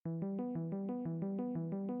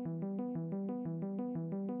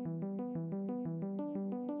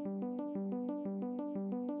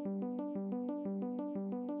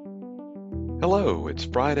Hello, it's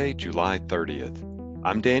Friday, July 30th.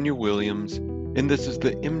 I'm Daniel Williams, and this is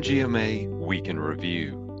the MGMA Week in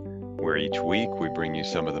Review, where each week we bring you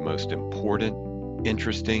some of the most important,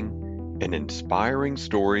 interesting, and inspiring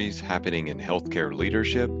stories happening in healthcare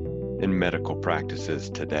leadership and medical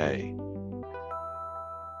practices today.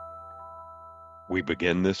 We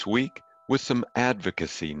begin this week with some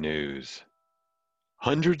advocacy news.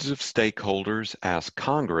 Hundreds of stakeholders asked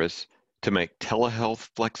Congress to make telehealth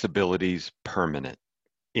flexibilities permanent.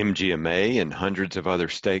 MGMA and hundreds of other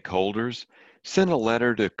stakeholders sent a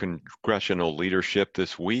letter to congressional leadership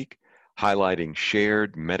this week highlighting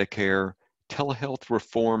shared Medicare telehealth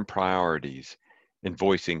reform priorities and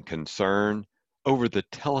voicing concern over the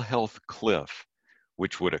telehealth cliff,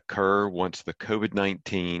 which would occur once the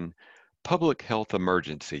COVID-19 public health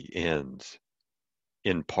emergency ends.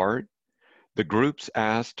 In part, the groups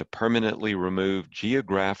asked to permanently remove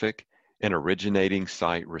geographic and originating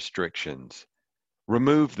site restrictions,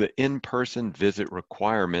 remove the in-person visit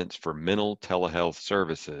requirements for mental telehealth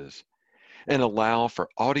services, and allow for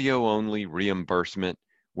audio-only reimbursement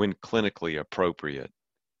when clinically appropriate.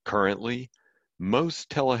 Currently, most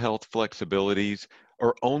telehealth flexibilities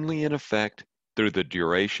are only in effect through the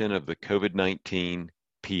duration of the COVID-19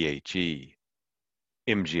 PHE.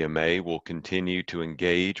 MGMA will continue to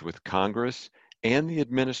engage with Congress and the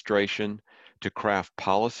administration to craft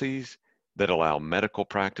policies that allow medical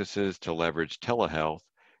practices to leverage telehealth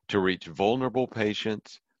to reach vulnerable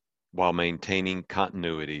patients while maintaining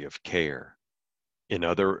continuity of care. In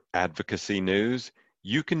other advocacy news,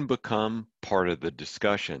 you can become part of the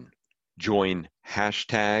discussion. Join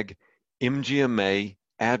hashtag MGMA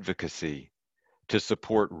Advocacy to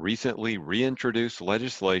support recently reintroduced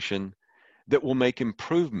legislation that will make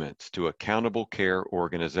improvements to accountable care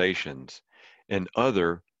organizations and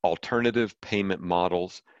other alternative payment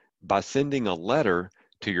models by sending a letter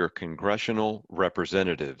to your congressional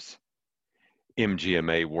representatives.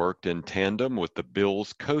 MGMA worked in tandem with the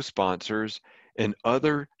bill's co-sponsors and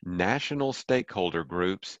other national stakeholder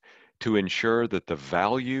groups to ensure that the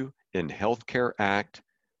Value in Healthcare Act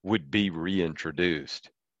would be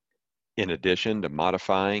reintroduced. In addition to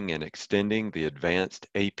modifying and extending the advanced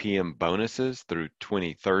APM bonuses through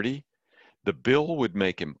 2030, the bill would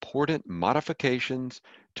make important modifications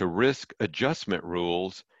to risk adjustment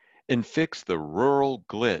rules and fix the rural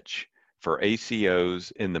glitch for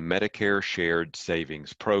ACOs in the Medicare Shared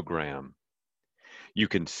Savings Program. You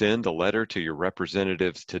can send a letter to your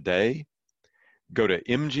representatives today. Go to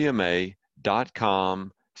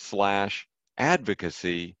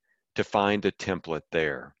mgma.com/advocacy to find a template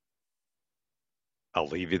there. I'll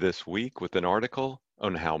leave you this week with an article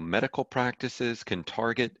on how medical practices can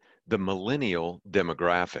target the millennial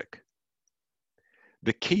demographic.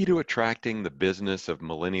 The key to attracting the business of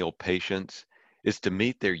millennial patients is to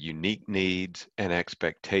meet their unique needs and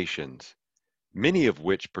expectations, many of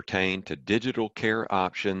which pertain to digital care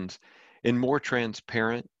options and more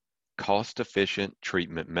transparent, cost-efficient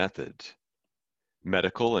treatment methods.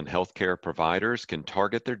 Medical and healthcare providers can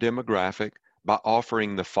target their demographic by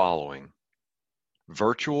offering the following: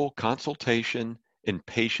 virtual consultation and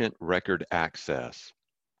patient record access.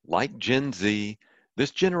 Like Gen Z,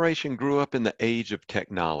 this generation grew up in the age of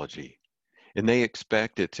technology, and they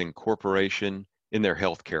expect its incorporation in their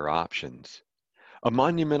healthcare options. A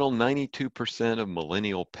monumental 92% of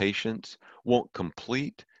millennial patients want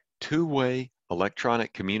complete two-way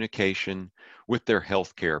electronic communication with their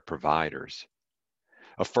healthcare providers.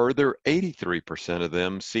 A further 83% of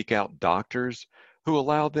them seek out doctors who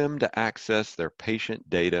allow them to access their patient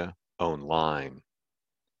data online.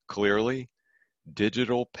 Clearly,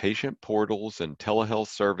 digital patient portals and telehealth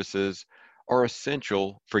services are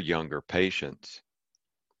essential for younger patients.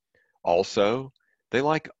 Also, they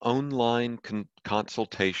like online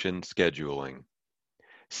consultation scheduling.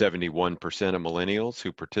 71% of millennials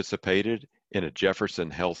who participated in a Jefferson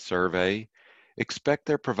Health survey expect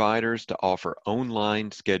their providers to offer online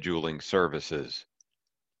scheduling services.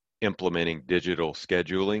 Implementing digital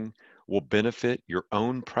scheduling will benefit your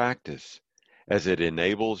own practice as it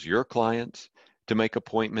enables your clients to make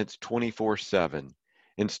appointments 24/7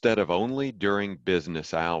 instead of only during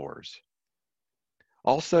business hours.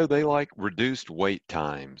 Also, they like reduced wait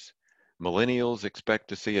times. Millennials expect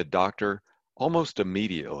to see a doctor almost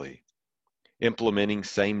immediately. Implementing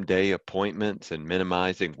same-day appointments and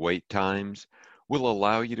minimizing wait times will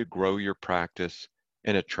allow you to grow your practice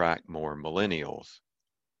and attract more millennials.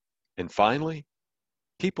 And finally,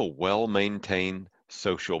 keep a well-maintained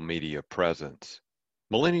social media presence.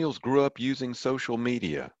 Millennials grew up using social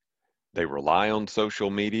media. They rely on social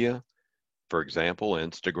media, for example,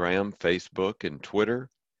 Instagram, Facebook, and Twitter.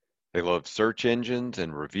 They love search engines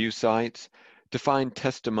and review sites to find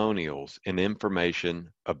testimonials and information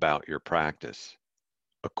about your practice.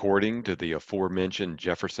 According to the aforementioned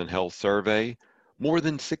Jefferson Health Survey, more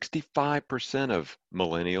than 65% of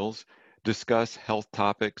millennials discuss health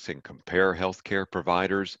topics and compare healthcare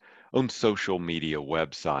providers on social media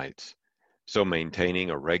websites. So maintaining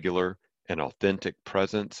a regular and authentic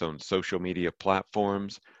presence on social media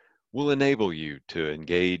platforms will enable you to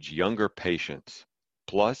engage younger patients.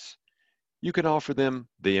 Plus, you can offer them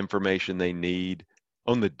the information they need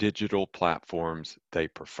on the digital platforms they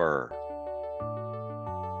prefer.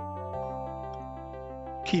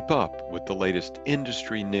 Keep up with the latest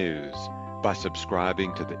industry news by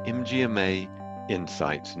subscribing to the MGMA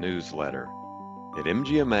Insights newsletter at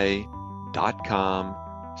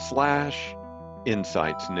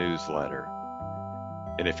mgma.com/insights newsletter.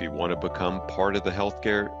 And if you want to become part of the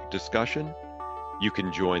healthcare discussion, you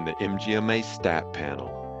can join the MGMA Stat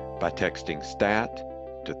Panel by texting STAT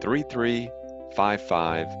to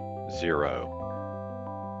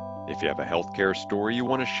 33550. If you have a healthcare story you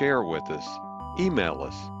want to share with us, email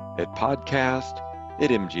us at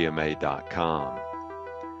podcast@mgma.com.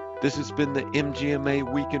 This has been the MGMA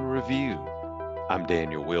Week in Review. I'm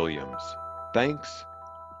Daniel Williams. Thanks,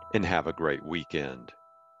 and have a great weekend.